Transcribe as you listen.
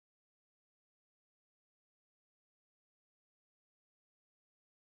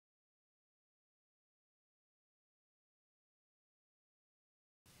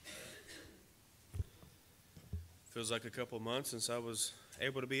Feels like a couple of months since I was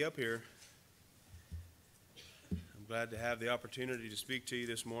able to be up here. I'm glad to have the opportunity to speak to you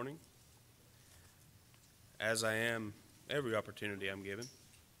this morning, as I am every opportunity I'm given.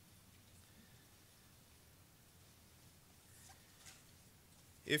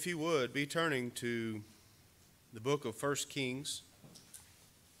 If you would, be turning to the book of 1 Kings,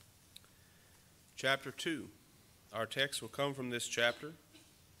 chapter 2. Our text will come from this chapter.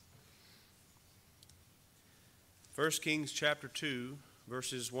 1 Kings chapter 2,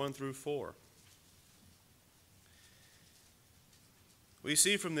 verses 1 through 4. We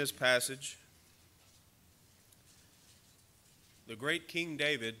see from this passage the great King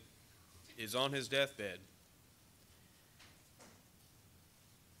David is on his deathbed.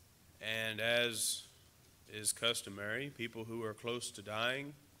 And as is customary, people who are close to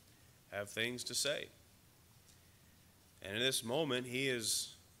dying have things to say. And in this moment, he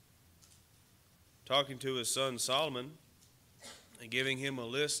is talking to his son Solomon and giving him a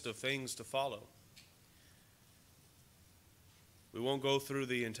list of things to follow. We won't go through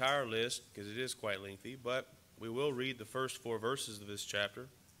the entire list because it is quite lengthy, but we will read the first 4 verses of this chapter.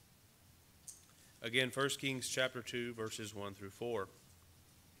 Again, 1 Kings chapter 2, verses 1 through 4. It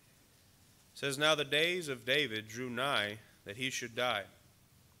says, "Now the days of David drew nigh that he should die.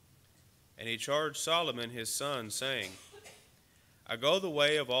 And he charged Solomon his son, saying, I go the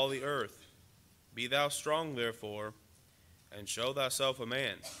way of all the earth. Be thou strong, therefore, and show thyself a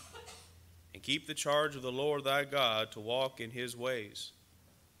man, and keep the charge of the Lord thy God to walk in his ways,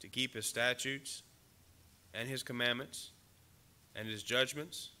 to keep his statutes, and his commandments, and his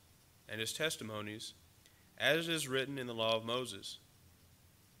judgments, and his testimonies, as it is written in the law of Moses,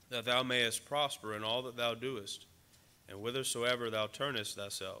 that thou mayest prosper in all that thou doest, and whithersoever thou turnest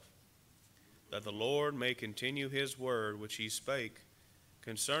thyself, that the Lord may continue his word which he spake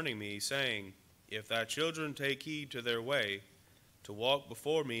concerning me, saying, If thy children take heed to their way, to walk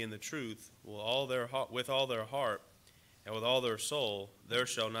before me in the truth with all their heart and with all their soul, there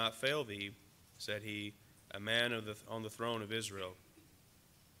shall not fail thee, said he, a man on the throne of Israel."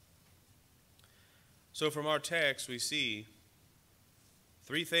 So from our text we see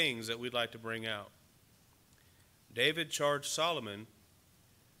 3 things that we'd like to bring out. David charged Solomon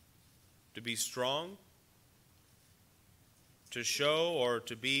to be strong, to show or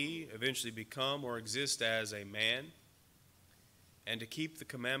to be, eventually become or exist as a man, and to keep the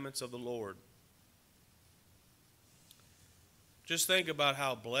commandments of the Lord. Just think about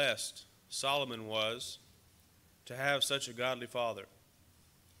how blessed Solomon was to have such a godly father.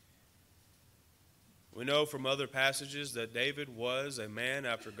 We know from other passages that David was a man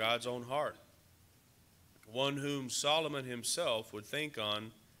after God's own heart, one whom Solomon himself would think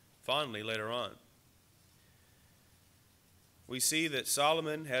on fondly later on. We see that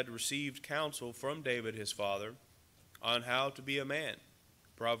Solomon had received counsel from David his father on how to be a man.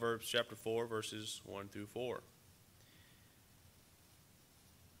 Proverbs chapter 4, verses 1 through 4.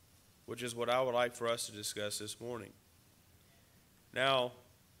 Which is what I would like for us to discuss this morning. Now,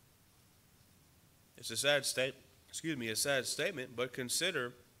 it's a sad statement, but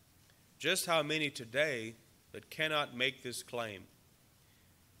consider just how many today that cannot make this claim,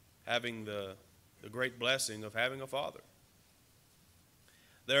 having the great blessing of having a father.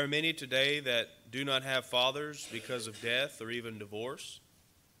 There are many today that do not have fathers because of death or even divorce.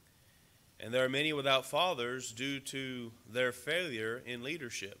 And there are many without fathers due to their failure in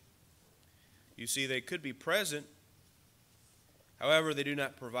leadership. You see, they could be present, however, they do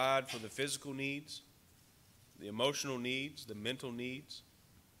not provide for the physical needs, the emotional needs, the mental needs,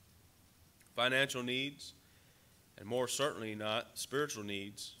 financial needs, and more certainly not spiritual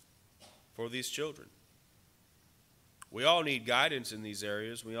needs for these children. We all need guidance in these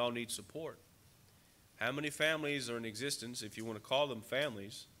areas. We all need support. How many families are in existence, if you want to call them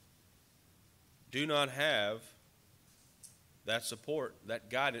families, do not have that support, that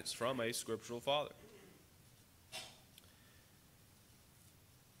guidance from a scriptural father?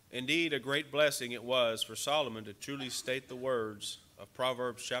 Indeed, a great blessing it was for Solomon to truly state the words of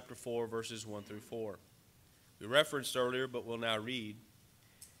Proverbs chapter 4, verses 1 through 4. We referenced earlier, but will now read,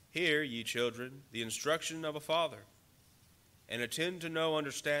 "Hear, ye children, the instruction of a father, and attend to know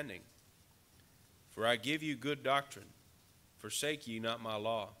understanding. For I give you good doctrine. Forsake ye not my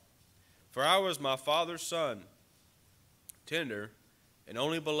law. For I was my father's son, tender and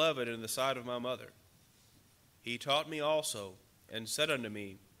only beloved in the sight of my mother. He taught me also, and said unto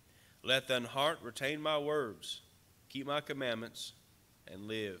me, Let thine heart retain my words, keep my commandments, and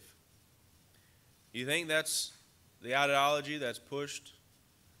live." You think that's the ideology that's pushed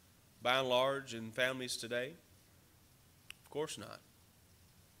by and large in families today? Of course not.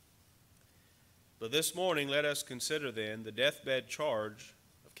 But this morning let us consider then the deathbed charge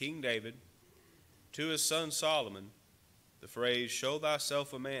of King David to his son Solomon, the phrase, "Show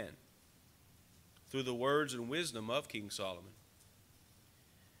thyself a man," through the words and wisdom of King Solomon.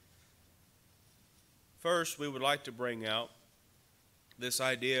 First, we would like to bring out this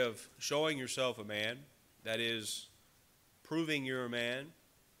idea of showing yourself a man, that is, proving you're a man.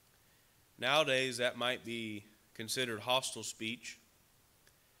 Nowadays, that might be considered hostile speech.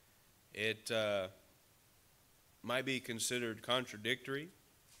 It might be considered contradictory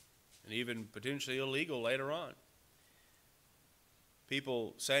and even potentially illegal later on.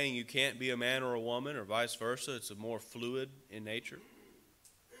 People saying you can't be a man or a woman or vice versa, it's more fluid in nature.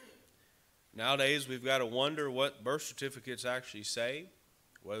 Nowadays, we've got to wonder what birth certificates actually say,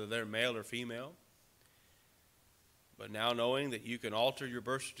 whether they're male or female. But now knowing that you can alter your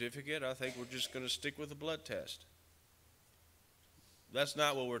birth certificate, I think we're just going to stick with a blood test. That's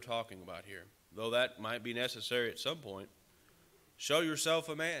not what we're talking about here, though that might be necessary at some point. Show yourself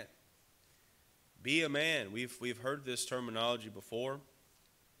a man. Be a man. We've heard this terminology before,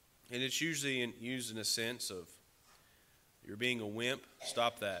 and it's usually used in a sense of you're being a wimp.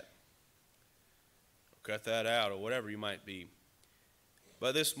 Stop that. Cut that out, or whatever you might be.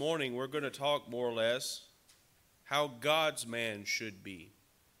 But this morning we're going to talk more or less how God's man should be.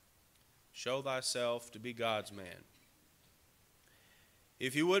 Show thyself to be God's man.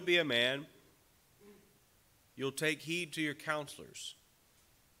 If you would be a man, you'll take heed to your counselors.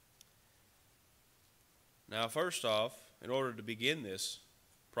 Now, first off, in order to begin this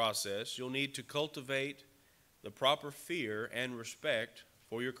process, you'll need to cultivate the proper fear and respect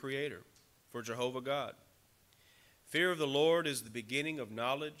for your Creator, for Jehovah God. Fear of the Lord is the beginning of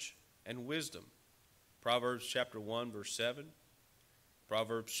knowledge and wisdom. Proverbs chapter 1, verse 7.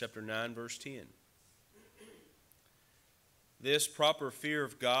 Proverbs chapter 9, verse 10. This proper fear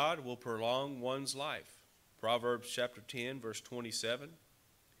of God will prolong one's life. Proverbs chapter 10, verse 27,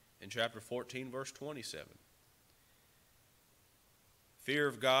 and chapter 14, verse 27. Fear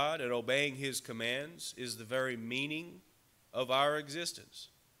of God and obeying His commands is the very meaning of our existence.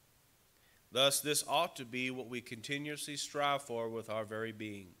 Thus, this ought to be what we continuously strive for with our very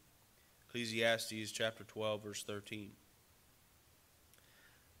being. Ecclesiastes chapter 12, verse 13.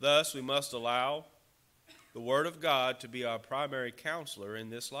 Thus, we must allow the Word of God to be our primary counselor in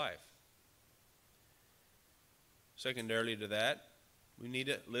this life. Secondarily to that, we need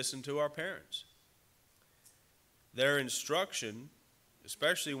to listen to our parents. Their instruction,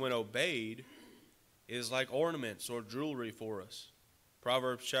 especially when obeyed, is like ornaments or jewelry for us.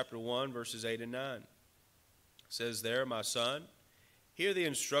 Proverbs chapter 1, verses 8 and 9 says there, "My son, hear the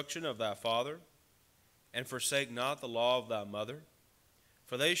instruction of thy father, and forsake not the law of thy mother,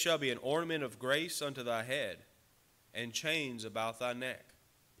 for they shall be an ornament of grace unto thy head, and chains about thy neck."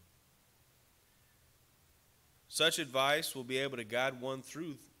 Such advice will be able to guide one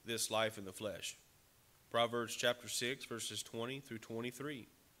through this life in the flesh. Proverbs chapter 6, verses 20 through 23.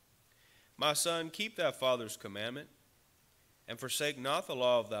 "My son, keep thy father's commandment, and forsake not the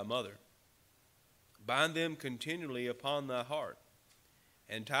law of thy mother. Bind them continually upon thy heart,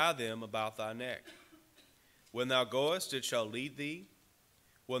 and tie them about thy neck. When thou goest, it shall lead thee.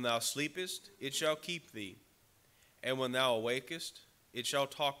 When thou sleepest, it shall keep thee. And when thou awakest, it shall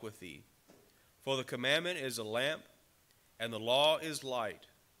talk with thee. For the commandment is a lamp, and the law is light,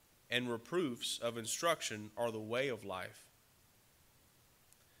 and reproofs of instruction are the way of life."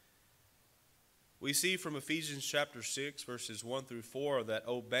 We see from Ephesians chapter 6, verses 1 through 4, that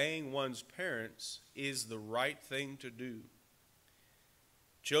obeying one's parents is the right thing to do.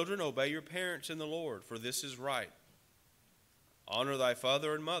 "Children, obey your parents in the Lord, for this is right. Honor thy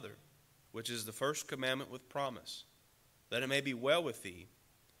father and mother, which is the first commandment with promise, that it may be well with thee,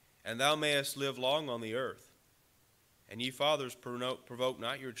 and thou mayest live long on the earth. And ye fathers, provoke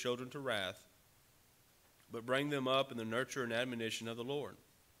not your children to wrath, but bring them up in the nurture and admonition of the Lord."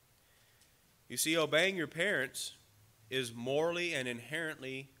 You see, obeying your parents is morally and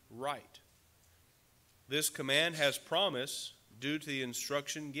inherently right. This command has promise due to the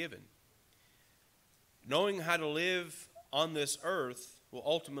instruction given. Knowing how to live on this earth will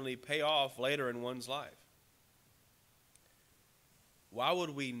ultimately pay off later in one's life. Why would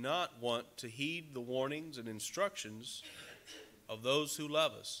we not want to heed the warnings and instructions of those who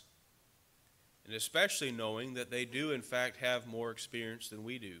love us? And especially knowing that they do in fact have more experience than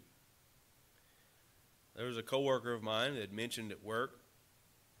we do. There was a coworker of mine that had mentioned at work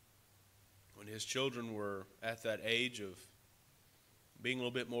when his children were at that age of being a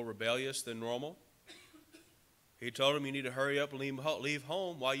little bit more rebellious than normal. He told them, you need to hurry up and leave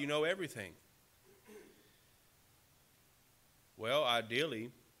home while you know everything. Well,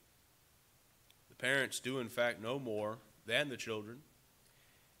 ideally, the parents do in fact know more than the children,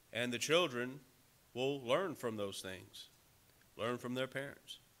 and the children will learn from those things, learn from their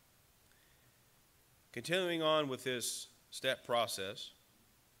parents. Continuing on with this step process,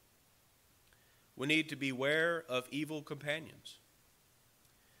 we need to beware of evil companions.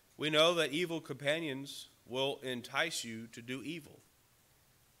 We know that evil companions will entice you to do evil.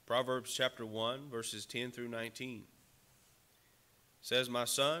 Proverbs chapter 1, verses 10 through 19 says, "My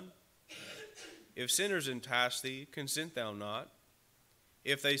son, if sinners entice thee, consent thou not.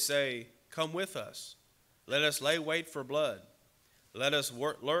 If they say, Come with us, let us lay wait for blood. Let us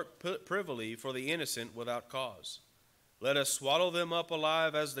lurk privily for the innocent without cause. Let us swallow them up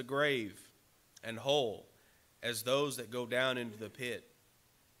alive as the grave, and whole as those that go down into the pit.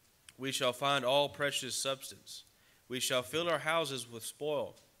 We shall find all precious substance. We shall fill our houses with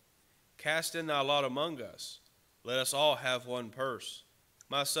spoil. Cast in thy lot among us. Let us all have one purse.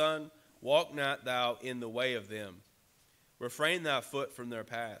 My son, walk not thou in the way of them. Refrain thy foot from their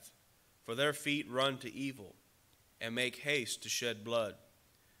path, for their feet run to evil, and make haste to shed blood.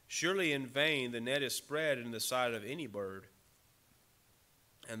 Surely in vain the net is spread in the sight of any bird,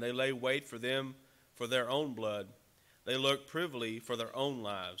 and they lay wait for them for their own blood. They lurk privily for their own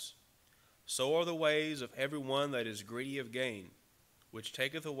lives. So are the ways of every one that is greedy of gain, which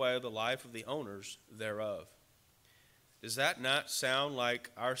taketh away the life of the owners thereof." Does that not sound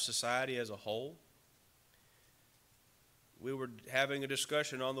like our society as a whole? We were having a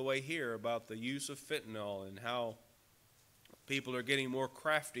discussion on the way here about the use of fentanyl and how people are getting more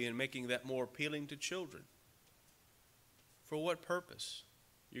crafty and making that more appealing to children. For what purpose?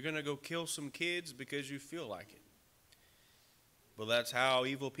 You're going to go kill some kids because you feel like it. Well, that's how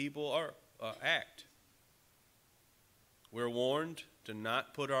evil people act. We're warned to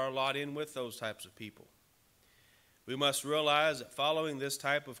not put our lot in with those types of people. We must realize that following this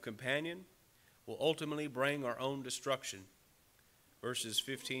type of companion will ultimately bring our own destruction. Verses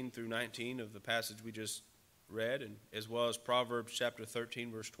 15 through 19 of the passage we just read, and as well as Proverbs chapter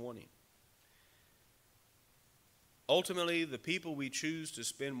 13, verse 20. Ultimately, the people we choose to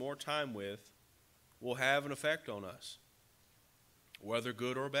spend more time with will have an effect on us, whether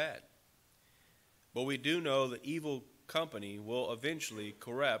good or bad. But we do know that evil company will eventually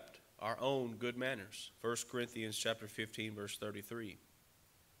corrupt our own good manners. 1 Corinthians chapter 15, verse 33.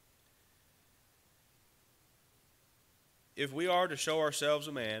 If we are to show ourselves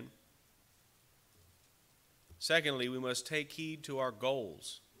a man, secondly, we must take heed to our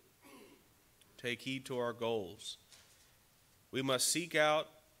goals. Take heed to our goals. We must seek out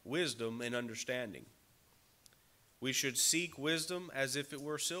wisdom and understanding. We should seek wisdom as if it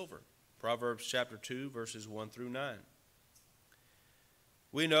were silver. Proverbs chapter 2, verses 1 through 9.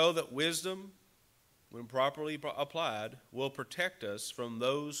 We know that wisdom, when properly applied, will protect us from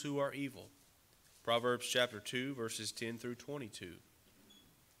those who are evil. Proverbs chapter 2, verses 10 through 22.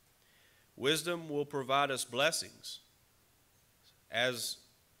 Wisdom will provide us blessings as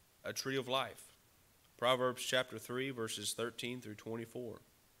a tree of life. Proverbs chapter 3, verses 13 through 24.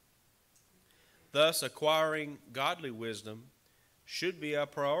 Thus, acquiring godly wisdom should be a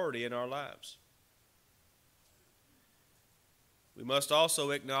priority in our lives. We must also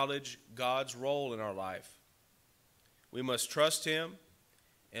acknowledge God's role in our life. We must trust Him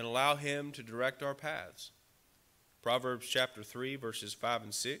and allow Him to direct our paths. Proverbs chapter 3, verses 5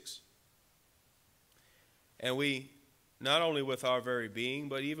 and 6. And we, not only with our very being,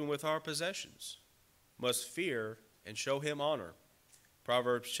 but even with our possessions, must fear and show Him honor.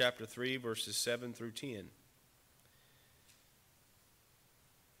 Proverbs chapter 3, verses 7 through 10.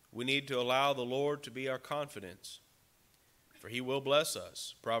 We need to allow the Lord to be our confidence, for He will bless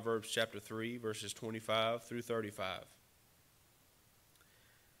us. Proverbs chapter 3, verses 25 through 35.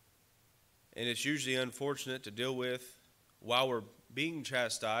 And it's usually unfortunate to deal with while we're being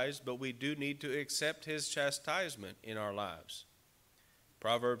chastised, but we do need to accept His chastisement in our lives.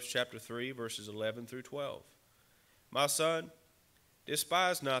 Proverbs chapter 3, verses 11 through 12. My son,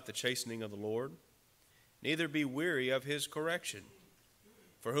 despise not the chastening of the Lord, neither be weary of His correction.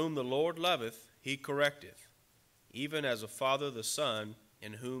 For whom the Lord loveth, He correcteth, even as a father the son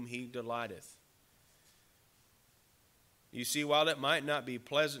in whom He delighteth. You see, while it might not be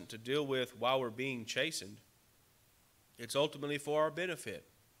pleasant to deal with while we're being chastened, it's ultimately for our benefit.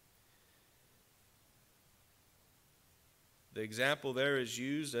 The example there is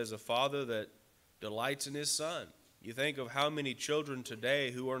used as a father that delights in his son. You think of how many children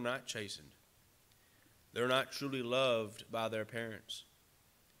today who are not chastened. They're not truly loved by their parents.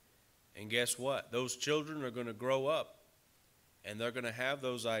 And guess what? Those children are going to grow up, and they're going to have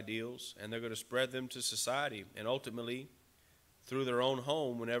those ideals, and they're going to spread them to society, and ultimately through their own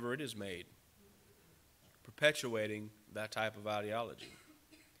home whenever it is made. perpetuating that type of ideology.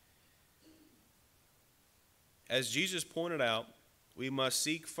 As Jesus pointed out, we must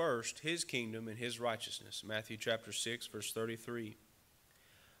seek first his kingdom and his righteousness. Matthew chapter 6, verse 33.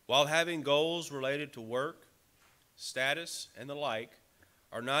 While having goals related to work, status, and the like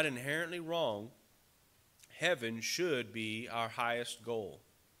are not inherently wrong, heaven should be our highest goal.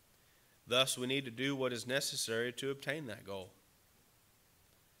 Thus, we need to do what is necessary to obtain that goal.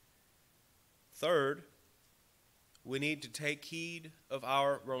 Third, we need to take heed of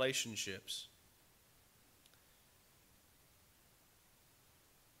our relationships.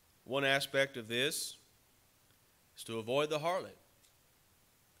 One aspect of this is to avoid the harlot.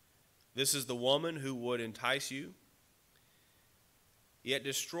 This is the woman who would entice you, yet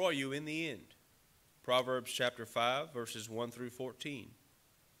destroy you in the end. Proverbs chapter 5, verses 1 through 14.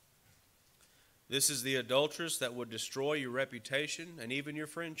 This is the adulteress that would destroy your reputation and even your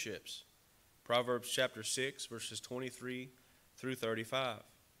friendships. Proverbs chapter 6, verses 23 through 35.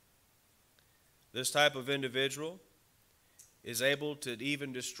 This type of individual is able to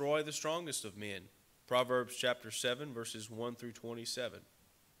even destroy the strongest of men. Proverbs chapter 7, verses 1 through 27.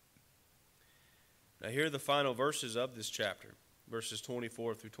 Now here are the final verses of this chapter, verses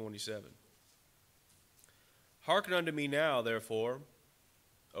 24 through 27. Hearken unto me now, therefore,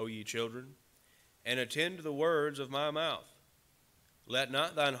 O ye children, and attend to the words of my mouth. Let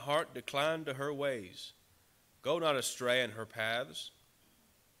not thine heart decline to her ways. Go not astray in her paths.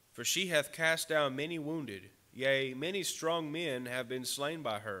 For she hath cast down many wounded, yea, many strong men have been slain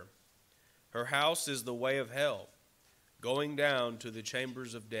by her. Her house is the way of hell, going down to the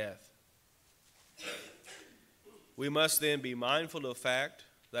chambers of death. We must then be mindful of the fact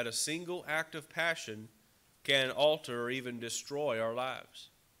that a single act of passion can alter or even destroy our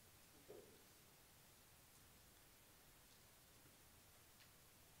lives.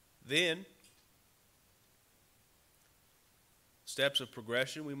 Then, steps of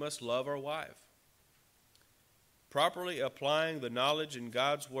progression, we must love our wife. Properly applying the knowledge in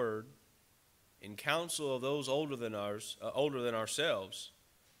God's Word in counsel of those older than ourselves,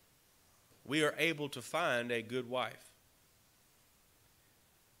 we are able to find a good wife.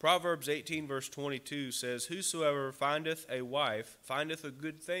 Proverbs 18 verse 22 says, Whosoever findeth a wife findeth a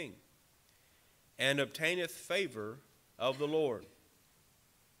good thing, and obtaineth favor of the Lord.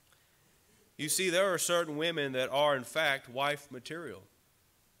 You see, there are certain women that are in fact wife material.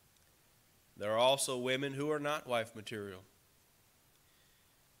 There are also women who are not wife material.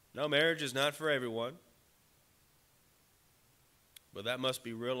 No, marriage is not for everyone. But that must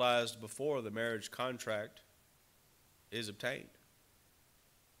be realized before the marriage contract is obtained.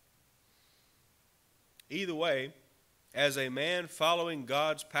 Either way, as a man following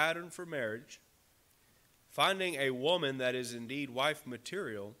God's pattern for marriage, finding a woman that is indeed wife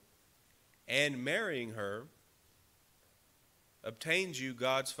material and marrying her obtains you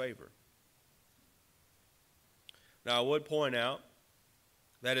God's favor. Now, I would point out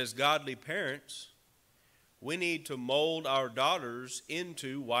that as godly parents, we need to mold our daughters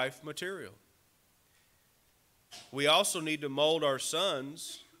into wife material. We also need to mold our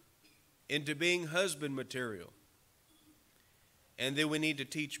sons into being husband material. And then we need to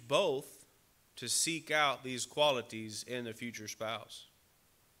teach both to seek out these qualities in a future spouse.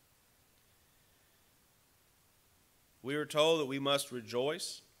 We are told that we must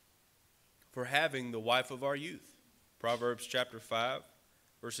rejoice for having the wife of our youth. Proverbs chapter 5,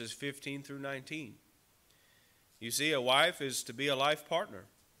 verses 15 through 19. You see, a wife is to be a life partner.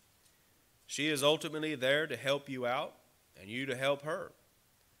 She is ultimately there to help you out and you to help her,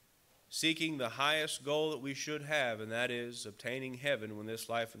 seeking the highest goal that we should have, and that is obtaining heaven when this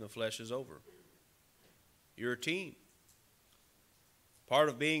life in the flesh is over. You're a team. Part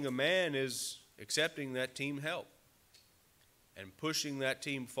of being a man is accepting that team help and pushing that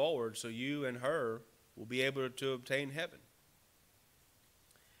team forward so you and her will be able to obtain heaven.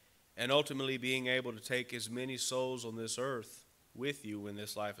 And ultimately being able to take as many souls on this earth with you when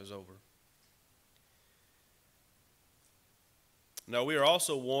this life is over. Now, we are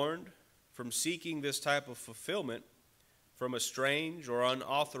also warned from seeking this type of fulfillment from a strange or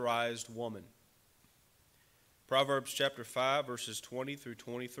unauthorized woman. Proverbs chapter 5, verses 20 through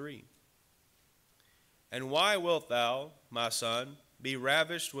 23. And why wilt thou, my son, be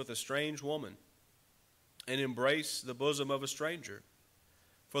ravished with a strange woman, and embrace the bosom of a stranger?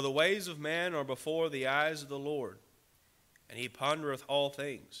 For the ways of man are before the eyes of the Lord, and he pondereth all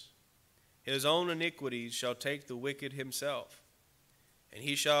things. His own iniquities shall take the wicked himself, and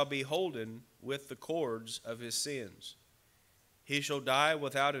he shall be holden with the cords of his sins. He shall die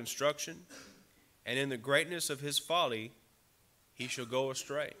without instruction, and in the greatness of his folly he shall go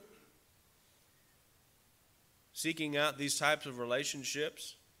astray. seeking out these types of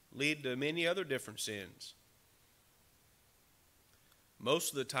relationships lead to many other different sins.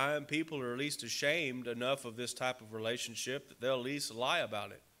 Most of the time, people are at least ashamed enough of this type of relationship that they'll at least lie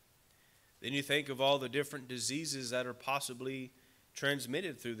about it. Then you think of all the different diseases that are possibly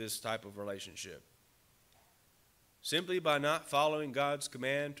transmitted through this type of relationship. Simply by not following God's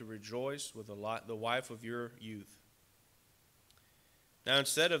command to rejoice with the wife of your youth. Now,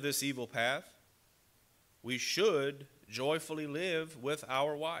 instead of this evil path, we should joyfully live with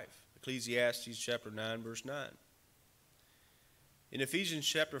our wife. Ecclesiastes chapter 9, verse 9. In Ephesians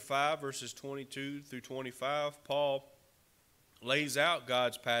chapter 5, verses 22 through 25, Paul lays out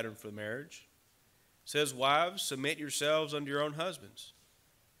God's pattern for marriage. It says, "Wives, submit yourselves unto your own husbands,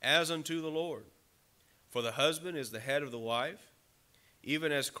 as unto the Lord. For the husband is the head of the wife,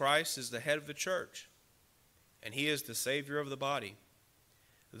 even as Christ is the head of the church, and he is the Savior of the body.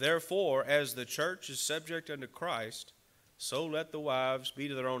 Therefore, as the church is subject unto Christ, so let the wives be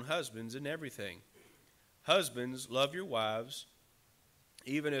to their own husbands in everything. Husbands, love your wives,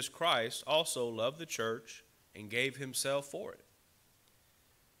 even as Christ also loved the church and gave himself for it."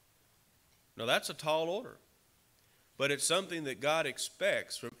 Now that's a tall order, but it's something that God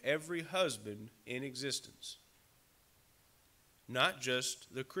expects from every husband in existence. Not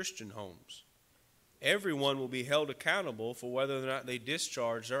just the Christian homes. Everyone will be held accountable for whether or not they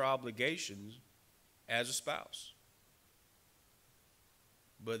discharge their obligations as a spouse.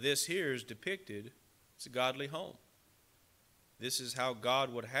 But this here is depicted as a godly home. This is how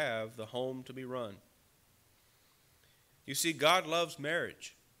God would have the home to be run. You see, God loves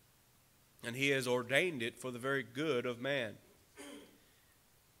marriage, and he has ordained it for the very good of man.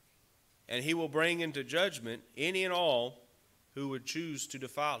 And he will bring into judgment any and all who would choose to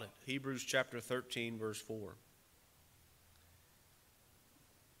defile it. Hebrews chapter 13, verse 4.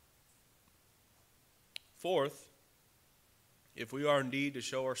 Fourth, if we are indeed to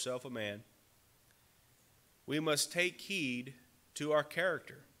show ourselves a man, we must take heed to our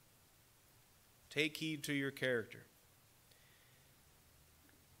character. Take heed to your character.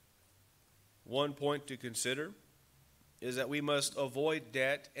 One point to consider is that we must avoid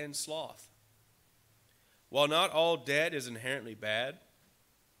debt and sloth. While not all debt is inherently bad,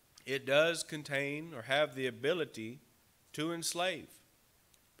 it does contain or have the ability to enslave.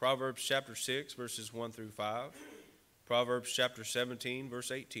 Proverbs chapter 6, verses 1 through 5. Proverbs chapter 17,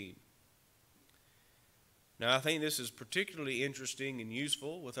 verse 18. Now, I think this is particularly interesting and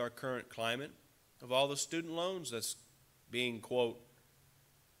useful with our current climate of all the student loans that's being, quote,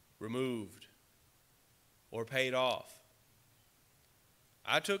 removed or paid off.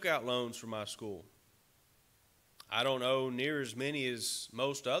 I took out loans for my school. I don't owe near as many as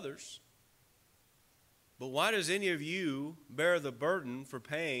most others. But why does any of you bear the burden for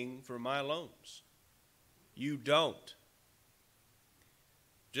paying for my loans? You don't.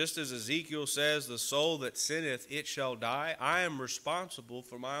 Just as Ezekiel says, "The soul that sinneth, it shall die," I am responsible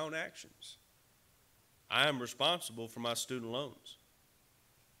for my own actions. I am responsible for my student loans.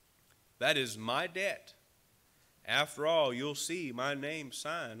 That is my debt. After all, you'll see my name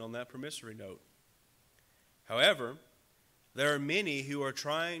signed on that promissory note. However, there are many who are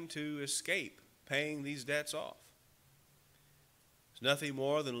trying to escape paying these debts off. It's nothing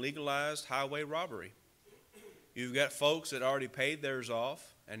more than legalized highway robbery. You've got folks that already paid theirs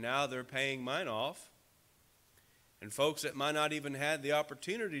off, and now they're paying mine off. And folks that might not even had the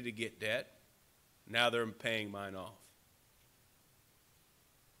opportunity to get debt, now they're paying mine off.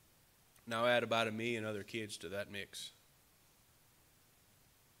 Now add about me and other kids to that mix.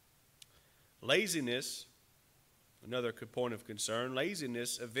 Laziness, another point of concern,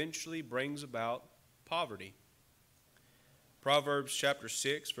 laziness eventually brings about poverty. Proverbs chapter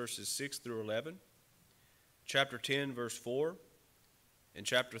 6, verses 6 through 11, chapter 10, verse 4, and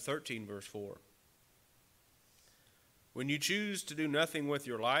chapter 13, verse 4. When you choose to do nothing with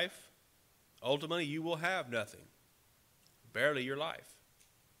your life, ultimately you will have nothing, barely your life.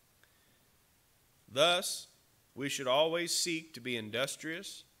 Thus, we should always seek to be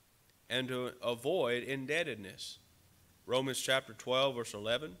industrious and to avoid indebtedness. Romans chapter 12, verse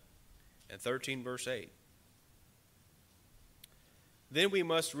 11, and 13, verse 8. Then we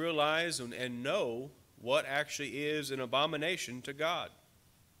must realize and know what actually is an abomination to God.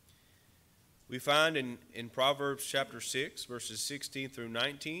 We find in Proverbs chapter 6, verses 16 through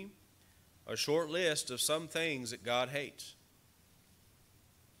 19, a short list of some things that God hates.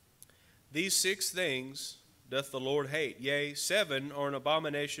 These 6 things doth the Lord hate, yea, 7 are an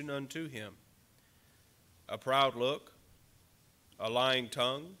abomination unto him: a proud look, a lying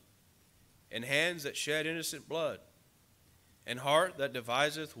tongue, and hands that shed innocent blood, and heart that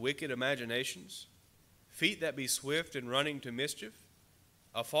deviseth wicked imaginations, feet that be swift in running to mischief,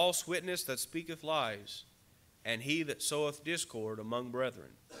 a false witness that speaketh lies, and he that soweth discord among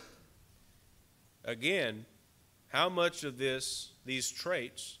brethren. Again, how much of these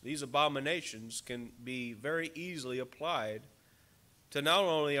traits, these abominations, can be very easily applied to not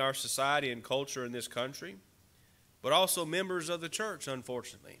only our society and culture in this country, but also members of the church,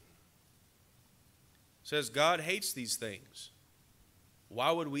 unfortunately. It says God hates these things.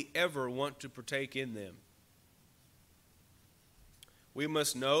 Why would we ever want to partake in them? We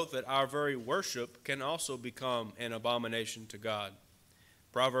must note that our very worship can also become an abomination to God.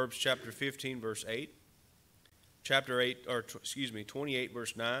 Proverbs chapter 15, verse 8. 28,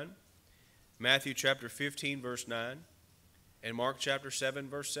 verse 9. Matthew chapter 15, verse 9. And Mark chapter 7,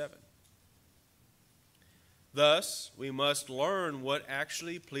 verse 7. Thus, we must learn what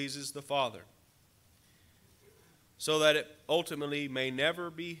actually pleases the Father, so that it ultimately may never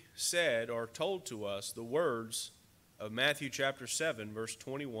be said or told to us the words of Matthew chapter 7, verse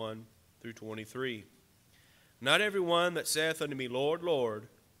 21 through 23. Not every one that saith unto me, Lord, Lord,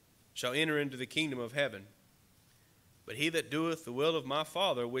 shall enter into the kingdom of heaven, but he that doeth the will of my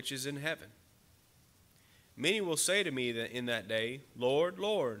Father which is in heaven. Many will say to me that in that day, Lord,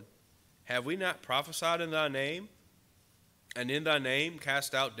 Lord, have we not prophesied in thy name, and in thy name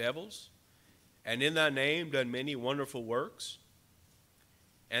cast out devils, and in thy name done many wonderful works?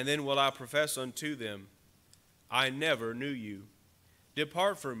 And then will I profess unto them, I never knew you.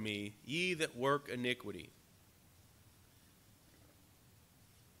 Depart from me, ye that work iniquity.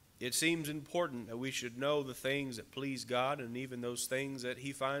 It seems important that we should know the things that please God and even those things that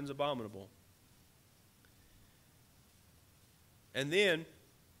he finds abominable. And then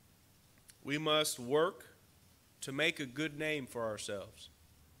we must work to make a good name for ourselves.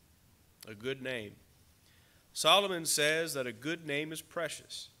 A good name. Solomon says that a good name is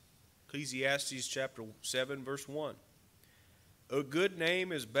precious. Ecclesiastes chapter 7, verse 1. A good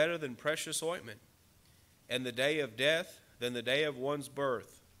name is better than precious ointment, and the day of death than the day of one's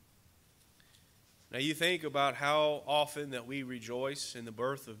birth. Now you think about how often that we rejoice in the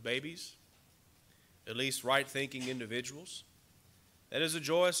birth of babies, at least right-thinking individuals. That is a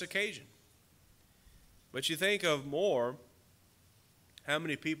joyous occasion. But you think of more, how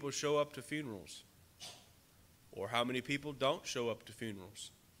many people show up to funerals? Or how many people don't show up to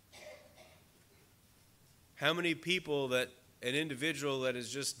funerals? How many people that an individual that has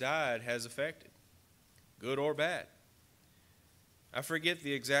just died has affected, good or bad? I forget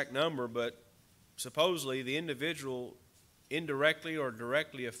the exact number, but supposedly the individual indirectly or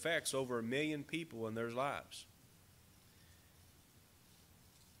directly affects over 1 million people in their lives.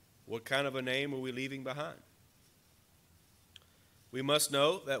 What kind of a name are we leaving behind? We must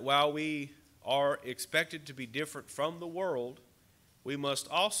know that while we are expected to be different from the world, we must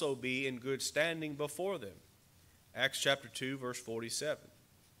also be in good standing before them. Acts chapter 2, verse 47.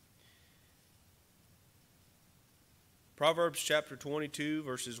 Proverbs chapter 22,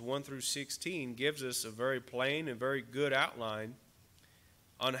 verses 1 through 16 gives us a very plain and very good outline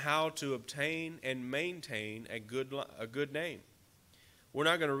on how to obtain and maintain a good name. We're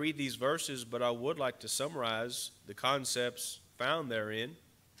not going to read these verses, but I would like to summarize the concepts found therein.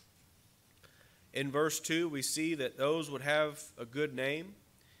 In verse 2, we see that those would have a good name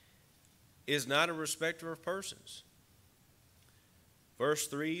is not a respecter of persons. Verse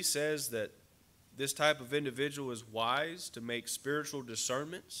 3 says that this type of individual is wise to make spiritual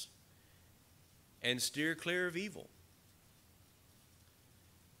discernments and steer clear of evil.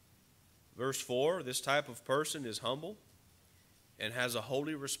 Verse 4, this type of person is humble and has a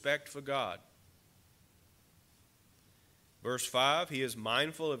holy respect for God. Verse 5, he is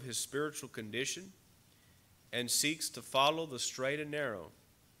mindful of his spiritual condition and seeks to follow the straight and narrow.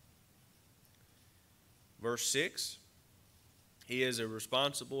 Verse 6, he is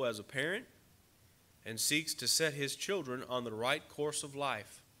responsible as a parent and seeks to set his children on the right course of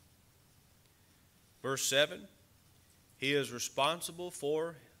life. Verse 7, he is responsible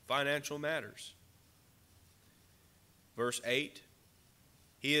for financial matters. Verse 8,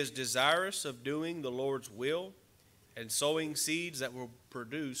 he is desirous of doing the Lord's will and sowing seeds that will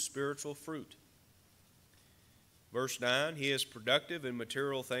produce spiritual fruit. Verse 9, he is productive in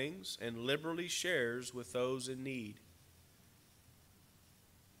material things and liberally shares with those in need.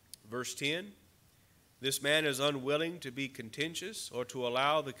 Verse 10, this man is unwilling to be contentious or to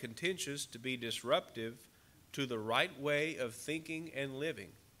allow the contentious to be disruptive to the right way of thinking and living.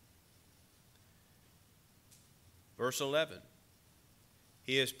 Verse 11,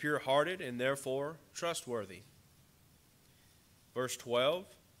 he is pure-hearted and therefore trustworthy. Verse 12,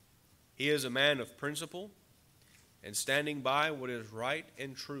 he is a man of principle and standing by what is right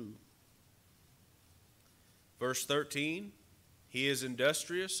and true. Verse 13, he is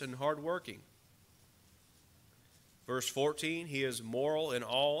industrious and hardworking. Verse 14, he is moral in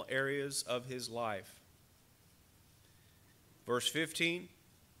all areas of his life. Verse 15,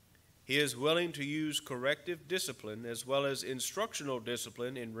 he is willing to use corrective discipline as well as instructional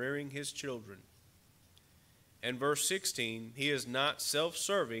discipline in rearing his children. And verse 16, he is not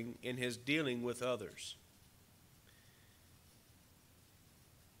self-serving in his dealing with others.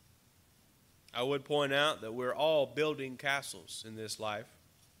 I would point out that we're all building castles in this life.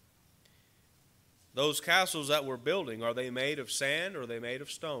 Those castles that we're building, are they made of sand or are they made of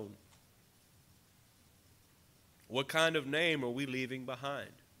stone? What kind of name are we leaving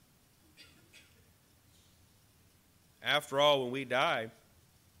behind? After all, when we die,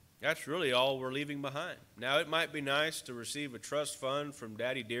 that's really all we're leaving behind. Now, it might be nice to receive a trust fund from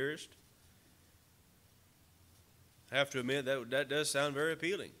Daddy Dearest. I have to admit that does sound very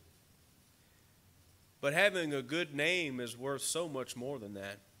appealing. But having a good name is worth so much more than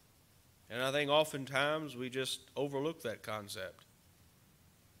that. And I think oftentimes we just overlook that concept.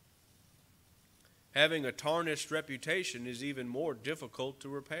 Having a tarnished reputation is even more difficult to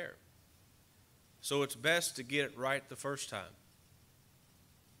repair. So it's best to get it right the first time.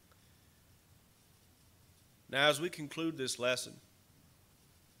 Now, as we conclude this lesson,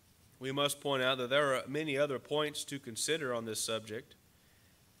 we must point out that there are many other points to consider on this subject.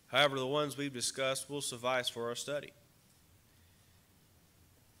 However, the ones we've discussed will suffice for our study.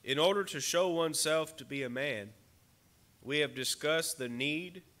 In order to show oneself to be a man, we have discussed the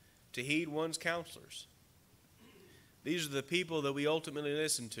need to heed one's counselors. These are the people that we ultimately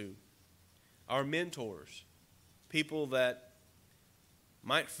listen to, our mentors, people that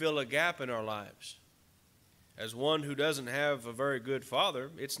might fill a gap in our lives. As one who doesn't have a very good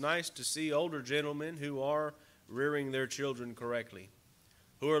father, it's nice to see older gentlemen who are rearing their children correctly,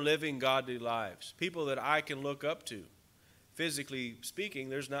 who are living godly lives, people that I can look up to. Physically speaking,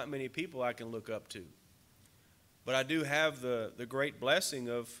 there's not many people I can look up to. But I do have the great blessing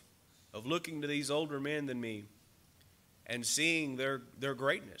of looking to these older men than me and seeing their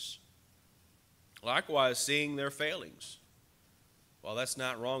greatness. Likewise, seeing their failings. While that's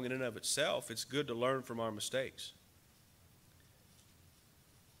not wrong in and of itself, it's good to learn from our mistakes.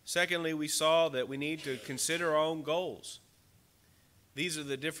 Secondly, we saw that we need to consider our own goals. These are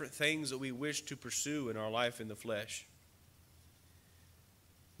the different things that we wish to pursue in our life in the flesh.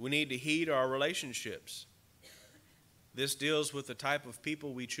 We need to heed our relationships. This deals with the type of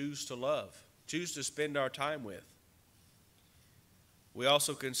people we choose to love, choose to spend our time with. We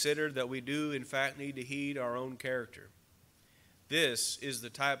also considered that we do, in fact, need to heed our own character. This is the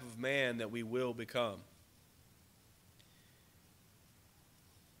type of man that we will become.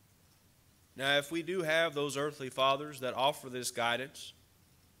 Now, if we do have those earthly fathers that offer this guidance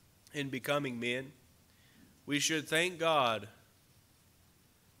in becoming men, we should thank God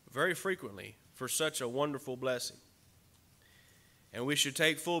very frequently for such a wonderful blessing. And we should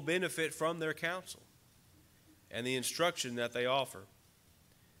take full benefit from their counsel and the instruction that they offer.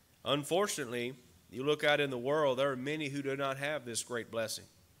 Unfortunately, you look out in the world, there are many who do not have this great blessing.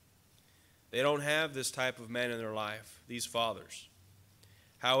 They don't have this type of man in their life, these fathers.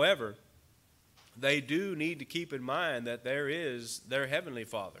 However, they do need to keep in mind that there is their heavenly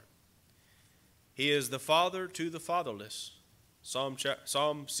Father. He is the father to the fatherless.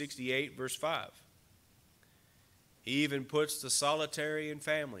 Psalm 68, verse 5. He even puts the solitary in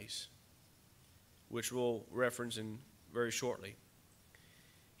families, which we'll reference in very shortly.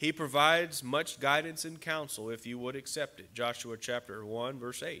 He provides much guidance and counsel if you would accept it. Joshua chapter 1,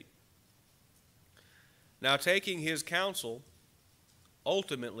 verse 8. Now, taking his counsel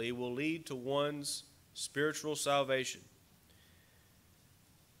ultimately will lead to one's spiritual salvation.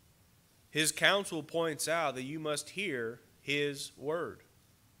 His counsel points out that you must hear his word.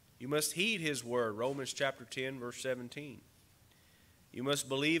 You must heed his word, Romans chapter 10, verse 17. You must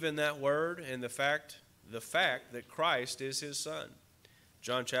believe in that word and the fact that Christ is his Son,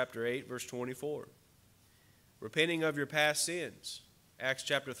 John chapter 8, verse 24. Repenting of your past sins, Acts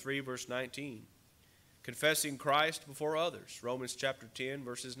chapter 3, verse 19. Confessing Christ before others, Romans chapter 10,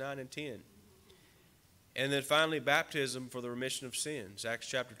 verses 9 and 10. And then finally, baptism for the remission of sins, Acts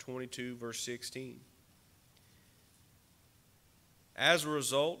chapter 22, verse 16. As a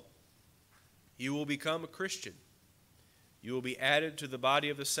result, you will become a Christian. You will be added to the body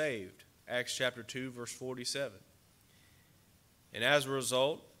of the saved, Acts chapter 2, verse 47. And as a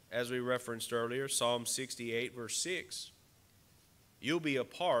result, as we referenced earlier, Psalm 68, verse 6, you'll be a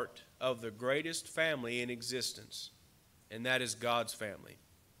part of the greatest family in existence, and that is God's family.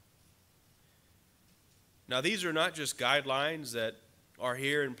 Now, these are not just guidelines that are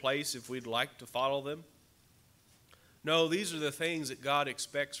here in place if we'd like to follow them. No, these are the things that God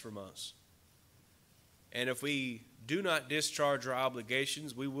expects from us. And if we do not discharge our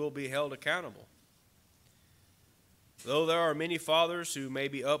obligations, we will be held accountable. Though there are many fathers who may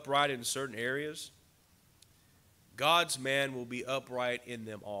be upright in certain areas, God's man will be upright in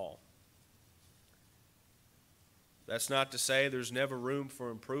them all. That's not to say there's never room for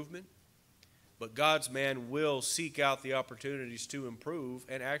improvement, but God's man will seek out the opportunities to improve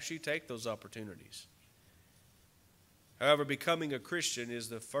and actually take those opportunities. However, becoming a Christian is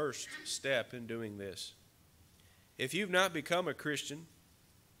the first step in doing this. If you've not become a Christian,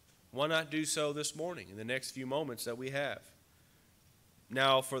 why not do so this morning in the next few moments that we have?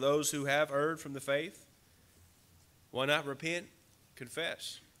 Now, for those who have erred from the faith, why not repent,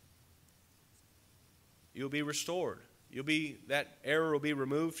 confess? You'll be restored. That error will be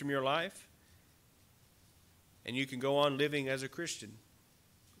removed from your life, and you can go on living as a Christian,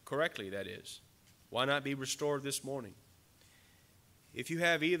 correctly, that is. Why not be restored this morning? If you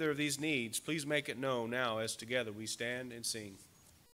have either of these needs, please make it known now as together we stand and sing.